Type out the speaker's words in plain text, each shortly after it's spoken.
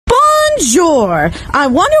Bonjour! I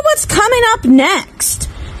wonder what's coming up next.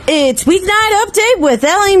 It's Weeknight Update with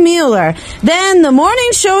Ellie Muller. Then the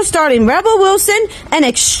morning show starting Rebel Wilson and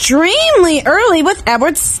extremely early with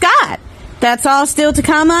Edward Scott. That's all still to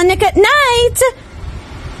come on Nick at Night.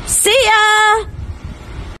 See ya!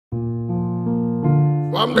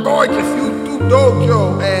 From the gorgeous YouTube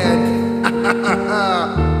dojo and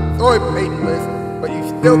sorry Peyton List, but you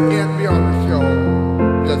still can't be on the show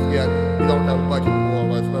just yet. You don't have a budget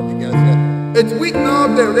for us, let me guess yet. It's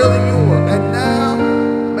Weeknight there, Ellie Muller, and now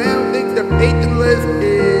man thinks that Peyton List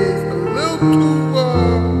is a little too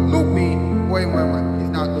loopy. Wait, he's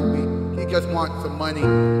not loopy. He just wants some money.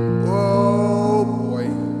 Oh boy,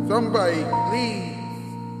 somebody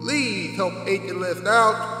please help Peyton List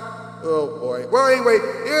out. Oh boy. Well, anyway,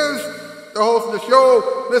 here's the host of the show,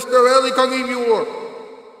 Mr. Ellie Muller.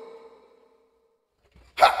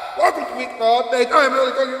 Ha! Welcome to Weeknight Update. I am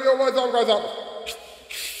Ellie Muller. What's up, guys?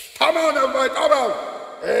 Come on, everybody, come on.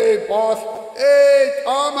 Hey, boss. Hey,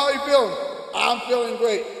 Tom, how you feeling? I'm feeling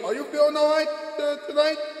great. Are you feeling all right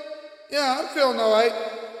tonight? Yeah, I'm feeling all right.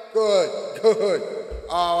 Good.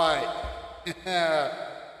 All right.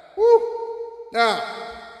 Woo. Now,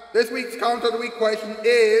 this week's Comment of the Week question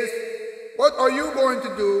is, what are you going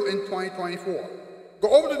to do in 2024? Go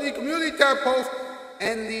over to the community tab post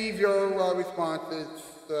and leave your responses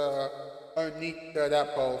underneath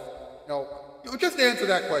that post. Just answer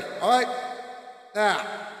that question, all right? Now,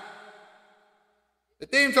 the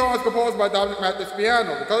theme song is composed by Dominic Mathis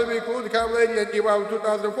Piano. The color includes the Camera Lady and T-Wild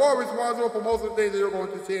 2004, responsible for most of the things that you're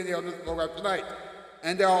going to see in the this program tonight.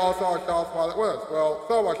 And there are also our Shoutout Spotlight winners. Well,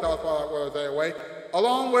 some of our Shoutout Spotlight winners anyway.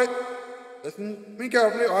 Along with, listen to me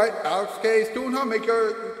carefully, alright, Alex K's Tune Hum, make sure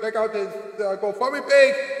you check out his GoFundMe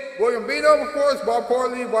page. William Beano, of course, Bob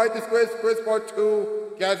Corley, White is Chris Part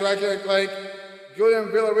 2, Jazz Ratchet and Clank, Julian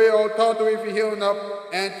Villarreal, Todd Tarifi Healing Up,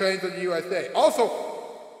 and Trains of the USA. Also,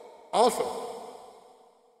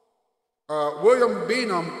 William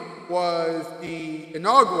Beanham was the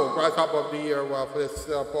inaugural Grasshopper of the Year for this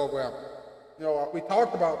program. We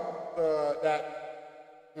talked about that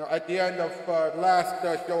at the end of the last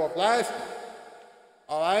show of last year.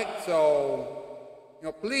 All right, so,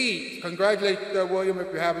 please congratulate William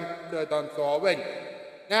if you haven't done so already.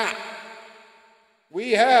 Now,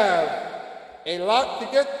 we have a lot to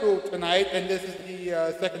get through tonight, and this is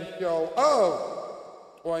the second show of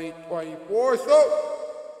 2024. So,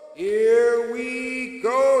 here we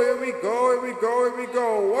go.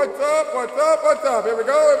 What's up? Here we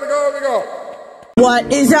go.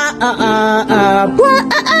 What is up?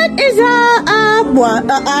 What is up?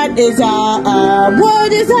 What is up?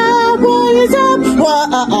 What is up?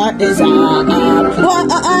 What is up?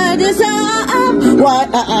 What is up?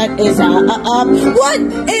 What is up? What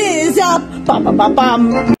is up?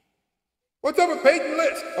 Bum. What's up with Peyton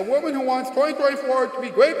List? A woman who wants 2024 to be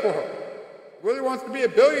great for her. Really wants to be a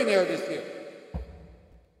billionaire this year.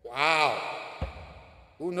 Wow.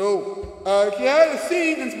 Who knew? She had a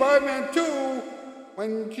scene in Spider-Man 2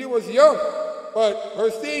 when she was young, but her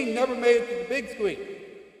scene never made it to the big screen.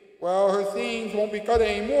 Well, her scenes won't be cut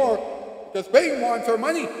anymore because Peyton wants her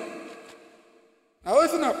money. Now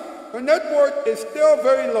listen up. Her net worth is still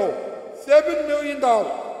very low. $7 million.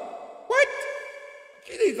 What?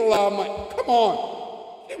 She needs a lot of money. Come on.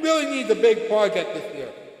 She really needs a big project this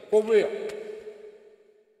year. For real.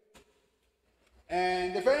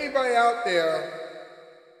 And if anybody out there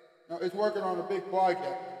is working on a big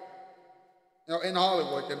project, in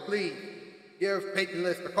Hollywood, then please give Peyton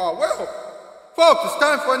List a call. Well, folks, it's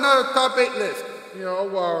time for another top 8 list.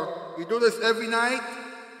 We do this every night,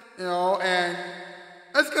 and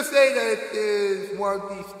let's just say that it is one of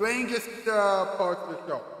the strangest parts of the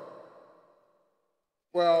show.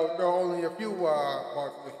 Well, there are only a few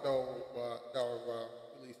parts of the show that are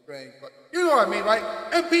really strange, but you know what I mean, right?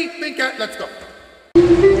 MP, Pink Cat, let's go.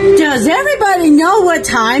 Does everybody know what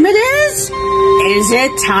time it is? Is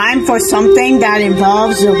it time for something that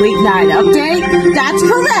involves the Weeknight Update? That's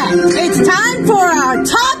correct. It's time for our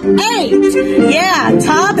top 8. Yeah,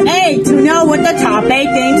 top 8 to know what the top 8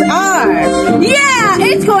 things are. Yeah,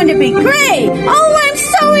 it's going to be great. Oh, I'm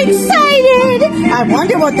so excited. I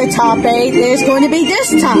wonder what the top 8 is going to be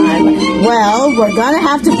this time. Well, we're going to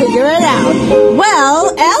have to figure it out.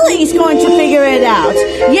 Well, Ellie's going to figure it out.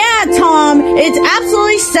 Yeah, Tom, it's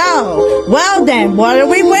absolutely so. Well then, what are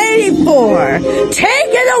we waiting for?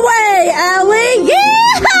 Take it away, Ellie! Yeah!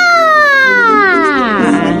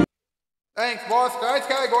 Thanks, boss. Tonight's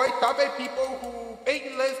category, top 8 people who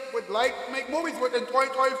Peyton List would like to make movies with in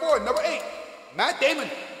 2024. Number 8, Matt Damon.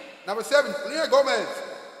 Number 7, Selena Gomez.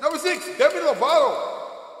 Number 6, Demi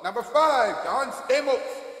Lovato. Number 5, John Stamos.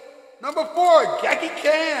 Number 4, Jackie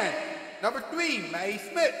Chan. Number 3, May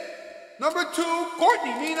Smith. Number 2,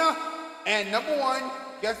 Courtney Mina. And number 1,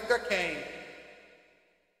 Jessica Kane.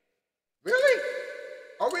 Really?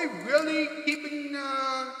 Are we really keeping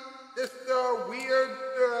this weird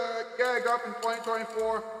gag up in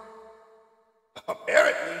 2024?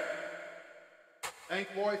 Apparently.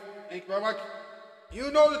 Thanks, boys. Thanks very much.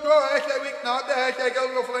 You know the drill. Hashtag Weeknight, the hashtag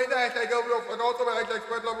Elvio Flame, the hashtag Elvio Flame, also the hashtag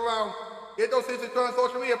spread love around. Get those things to turn on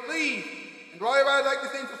social media, please. And while you're like to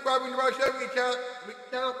see, subscribe, and share, we can chat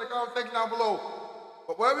up in the comment section down below.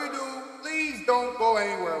 But whatever you do, please don't go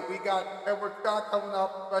anywhere. We got Edward Scott coming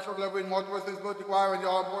up, special delivery, multiple visibility choir, and the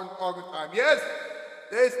all-important August time. Yes,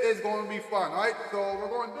 this is going to be fun, right? So we're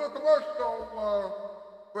going to do a commercial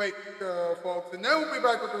break, folks, and then we'll be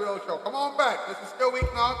back with the real show. Come on back. This is still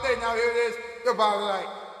Weeknight Day. Now here it is. Goodbye tonight.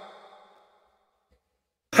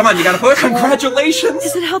 Come on, you gotta push. Congratulations.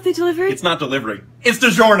 Is it healthy delivery? It's not delivery. It's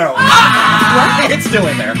DiGiorno. What? It's still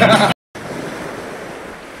in there.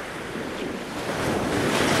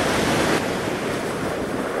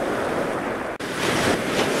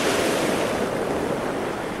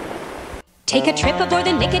 Take a trip aboard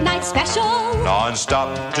the Naked Night Special.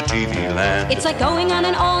 Non-stop to TV land. It's like going on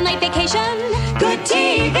an all-night vacation. Good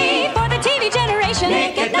TV for the TV generation.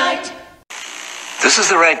 Naked Night. This is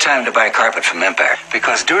the right time to buy carpet from Empire,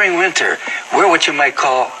 because during winter, we're what you might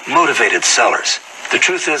call motivated sellers. The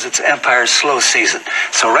truth is, it's Empire's slow season.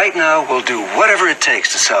 So right now, we'll do whatever it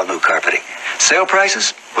takes to sell new carpeting. Sale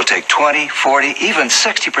prices, we'll take 20, 40, even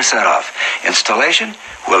 60% off. Installation,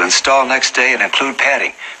 we'll install next day and include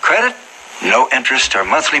padding. Credit, no interest or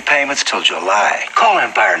monthly payments till July. Call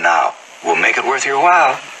Empire now. We'll make it worth your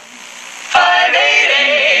while.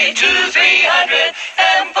 588-2300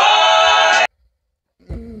 Empire.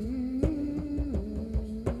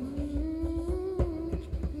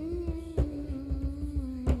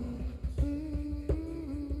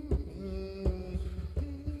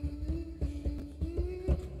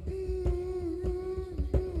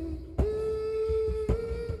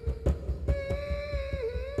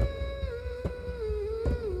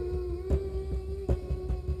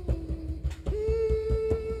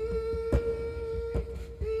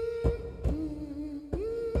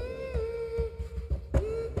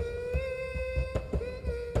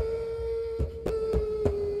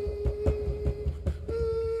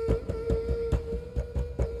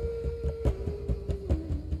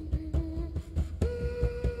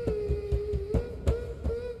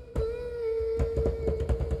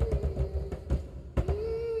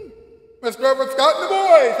 Mr. Edward Scott and the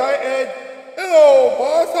boys. Hi, Ed. Hello,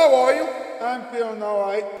 boss. How are you? I'm feeling all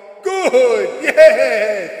right. Good.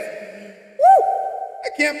 Yes. Woo! I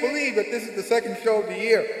can't believe that this is the second show of the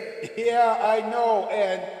year. Yeah, I know.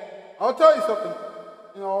 And I'll tell you something.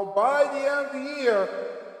 You know, by the end of the year,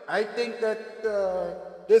 I think that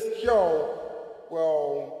this show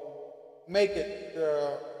will make it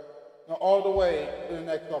all the way to the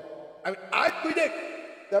next level. I mean, I predict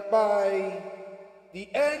that by the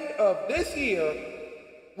end of this year,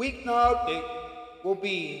 Weeknight will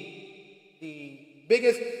be the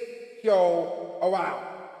biggest show around.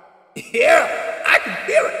 Yeah, I can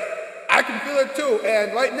feel it. I can feel it too.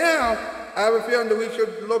 And right now, I have a feeling that we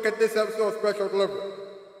should look at this episode of Special Delivery.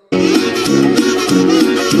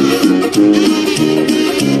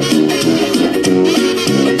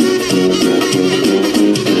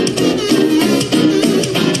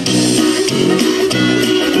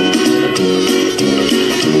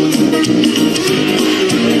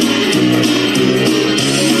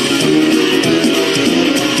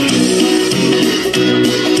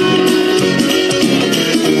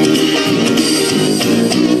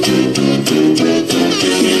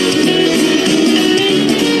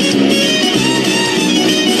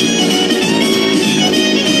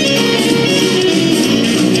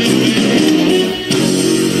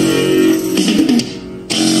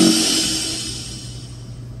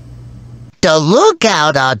 The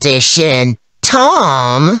Lookout audition,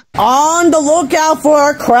 Tom. On the lookout for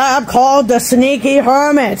a crab called the Sneaky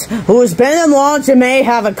Hermit, who's been in lodge and may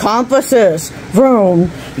have accomplices.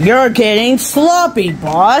 Vroom, you're getting sloppy,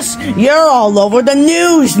 boss. You're all over the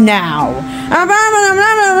news now.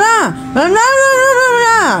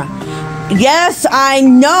 Yes, I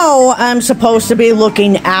know I'm supposed to be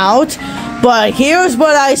looking out, but here's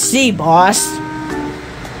what I see, boss.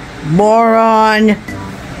 Moron.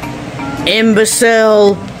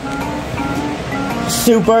 Imbecile,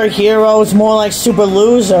 superheroes, more like super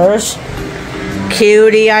losers,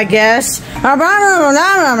 cutie, I guess.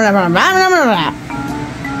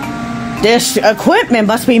 This equipment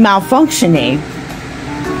must be malfunctioning.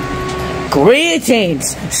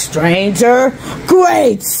 Greetings, stranger,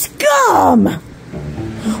 great scum!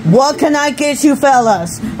 What can I get you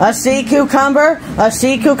fellas? A sea cucumber? A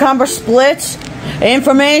sea cucumber split?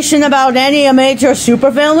 Information about any major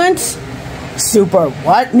supervillains? Super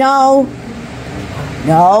what? No.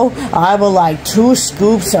 No, I would like 2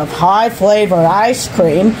 scoops of high-flavor ice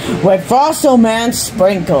cream with Frostelman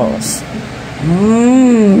sprinkles.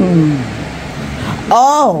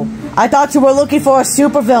 Oh, I thought you were looking for a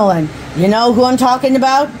supervillain. You know who I'm talking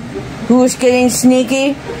about? Who's getting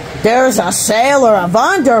sneaky? There's a sailor of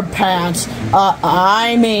underpants.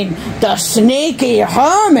 I mean, the sneaky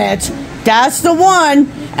hermit. That's the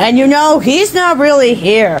one. And you know, he's not really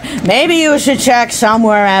here. Maybe you should check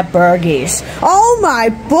somewhere at Bergie's. Oh my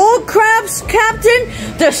bullcraps, Captain!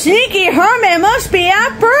 The sneaky hermit must be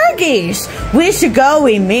at Bergie's. We should go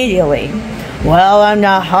immediately. Well, I'm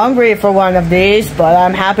not hungry for one of these, but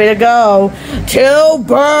I'm happy to go. To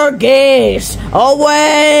Bergie's!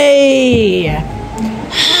 Away!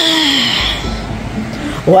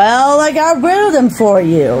 Well, I got rid of them for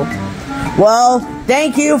you. Well,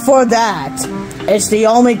 thank you for that. It's the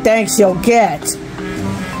only thanks you'll get.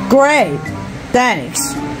 Great.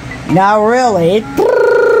 Thanks. Now really,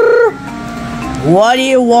 what do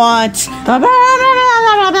you want?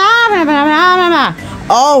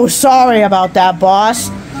 Oh, sorry about that, boss.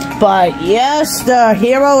 But yes, the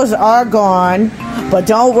heroes are gone. But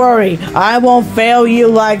don't worry, I won't fail you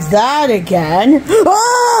like that again.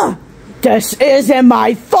 Ah! This isn't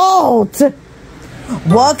my fault!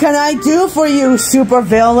 What can I do for you,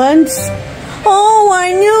 supervillains? Oh,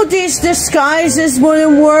 I knew these disguises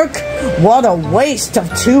wouldn't work. What a waste of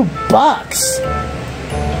 $2.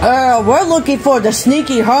 We're looking for the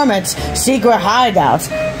sneaky hermit's secret hideout.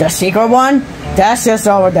 The secret one? That's just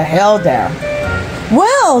over the hill there.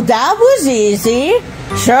 Well, that was easy.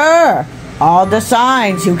 Sure. All the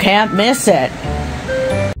signs, you can't miss it.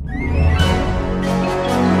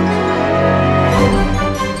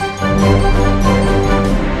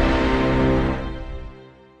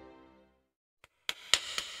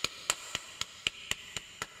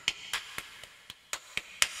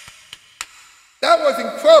 That was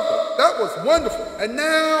incredible. That was wonderful. And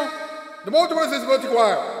now, the multiverse is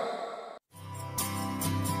multiplier.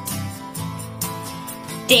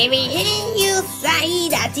 Did we hear you say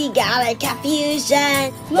that you got a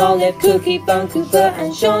confusion? Long live Cookie Bun Cooper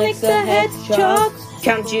and Sonic the Hedgehog.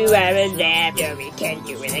 Come to our lab where we can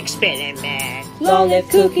do an experiment. Long live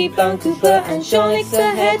Cookie Bun Cooper and Sonic the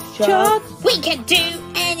Hedgehog. We can do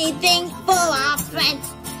anything for our friends.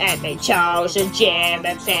 And they chose a gem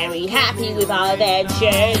and very happy with our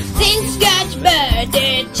adventures. Since Scratch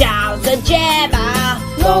murdered Charles the Gemmer.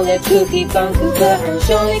 Long live Cookie Bun Cooper and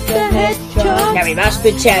Sonic the Hedgehog. Now we must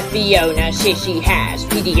protect Fiona since she has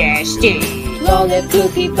PTSD. Long live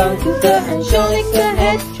Cookie Bun Cooper and Sonic the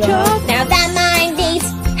Hedgehog. Now that mind these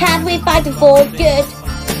have we fighting for good.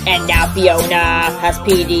 And now Fiona has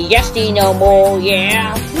PTSD no more,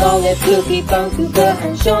 yeah. Long live Cookie Bun Cooper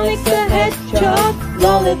and Sonic the Hedgehog.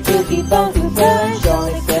 Long live Cookie Bun Cooper and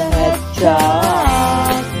Sonic the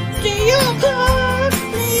Hedgehog. Do you clock?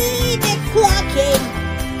 Leave it clocking.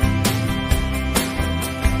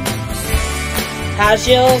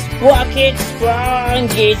 Casuals walking sprung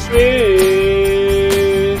its roofs.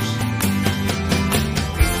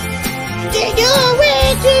 Do you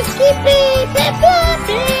wish to keep it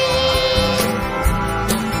walking?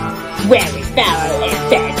 Where we found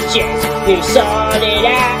adventures, we sorted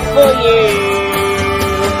out for you.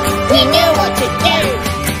 We knew what to do.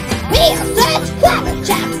 We are such clever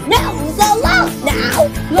chaps, no one's alone now.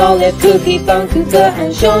 Long live Cookie Bun Cooper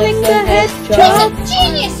and Sonic the Hedgehog. He's a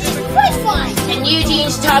genius, he's priceless. And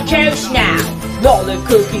Eugene's top coach now. Long live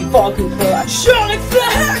Cookie Bun Cooper and Sonic the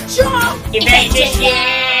Hedgehog. Adventures,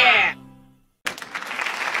 yeah!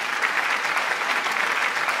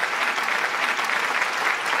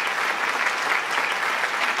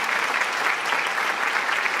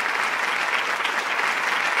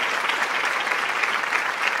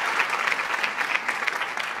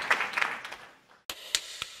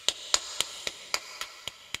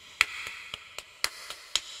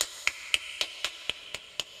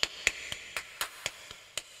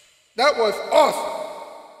 That was awesome.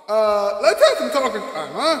 Let's have some talking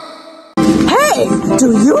time, huh? Hey, do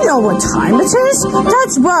you know what time it is?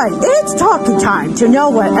 That's right, it's talking time to know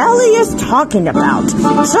what Ellie is talking about.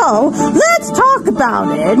 So, let's talk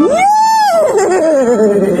about it.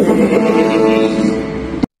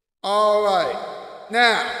 All right.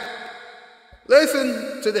 Now,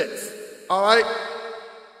 listen to this. All right?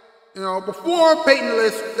 You know, before Peyton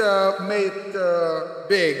List made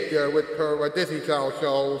big with her Disney Channel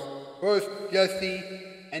shows, first Jessie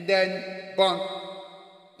and then Bunk,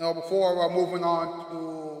 you know, before moving on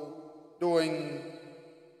to doing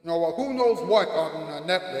who knows what on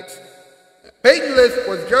Netflix. Peyton List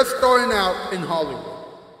was just starting out in Hollywood,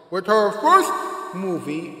 with her first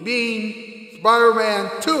movie being Spider-Man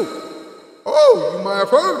 2. Oh, you might have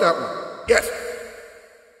heard of that one. Yes.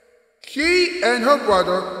 She and her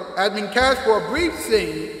brother had been cast for a brief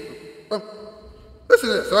scene. Listen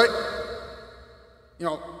to this, all right?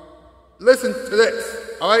 Listen to this,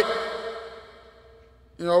 all right?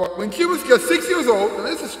 When she was just 6 years old, and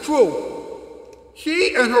this is true,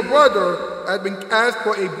 she and her brother had been cast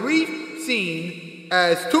for a brief scene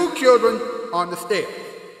as two children on the stairs.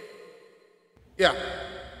 Yeah.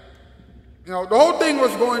 The whole thing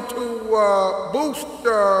was going to boost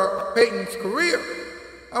Peyton's career.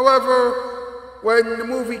 However, when the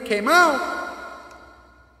movie came out,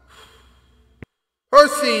 her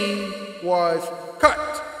scene was cut.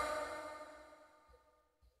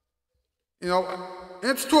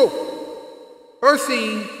 It's true. Her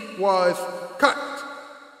scene was cut.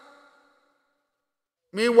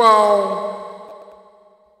 Meanwhile,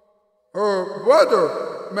 her brother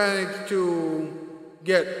managed to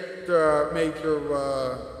get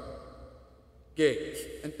major gigs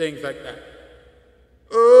and things like that.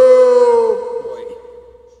 Oh boy.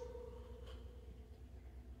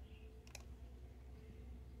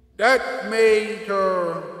 That made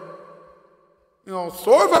her,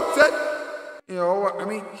 sort of upset.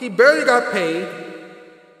 She barely got paid.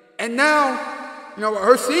 And now,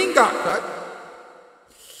 her scene got cut.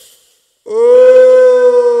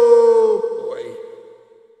 Oh boy.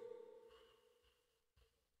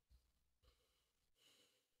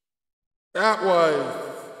 That was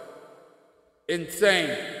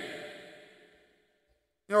insane.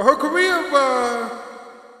 Her career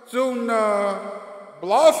soon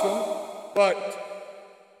blossomed, but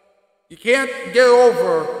you can't get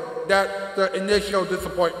over that initial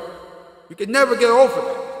disappointment. You can never get over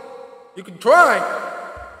that. You can try,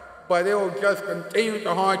 but it will just continue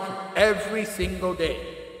to haunt you every single day.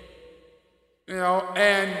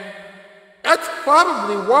 And that's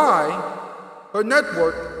probably why her net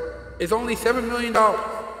worth is only $7 million.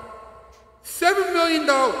 $7 million.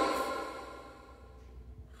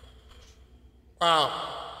 Wow.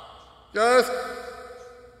 Just,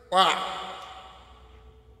 wow.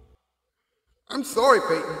 I'm sorry,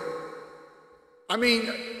 Peyton.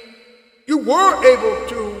 You were able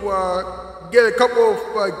to get a couple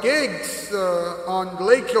of gigs on The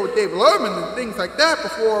Late Show with David Letterman and things like that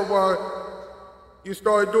before you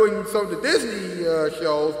started doing some of the Disney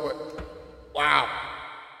shows, but wow.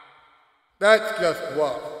 That's just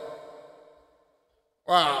rough.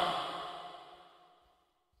 Wow.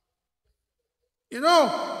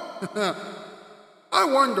 I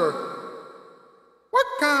wonder, what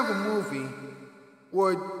kind of a movie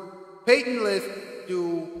would Peyton List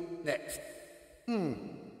do next?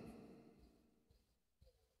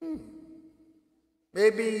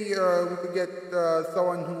 Maybe we could get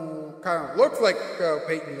someone who kind of looks like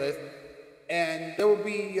Peyton List, and there will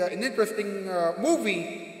be an interesting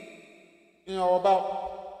movie, about,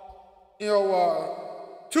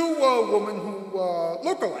 two women who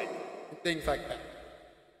look alike, and things like that.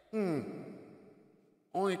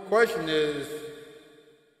 Only question is,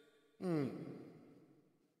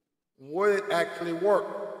 would it actually work?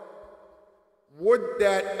 Would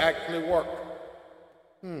that actually work?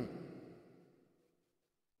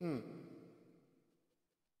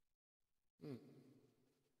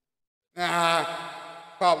 Nah,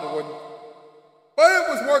 probably wouldn't. But it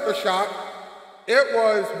was worth a shot. It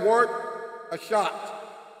was worth a shot.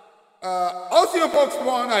 I'll see you folks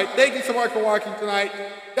tomorrow night. Thank you so much for watching tonight.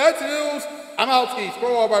 That's the news. I'm out, skis. For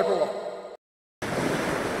a while, bye for a while.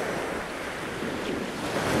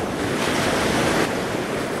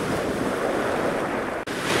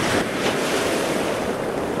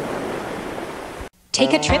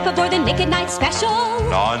 Take a trip aboard the Naked Night Special.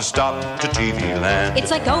 Non-stop to TV land. It's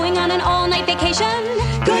like going on an all-night vacation.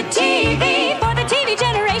 Good TV for the TV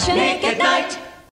generation. Naked Night.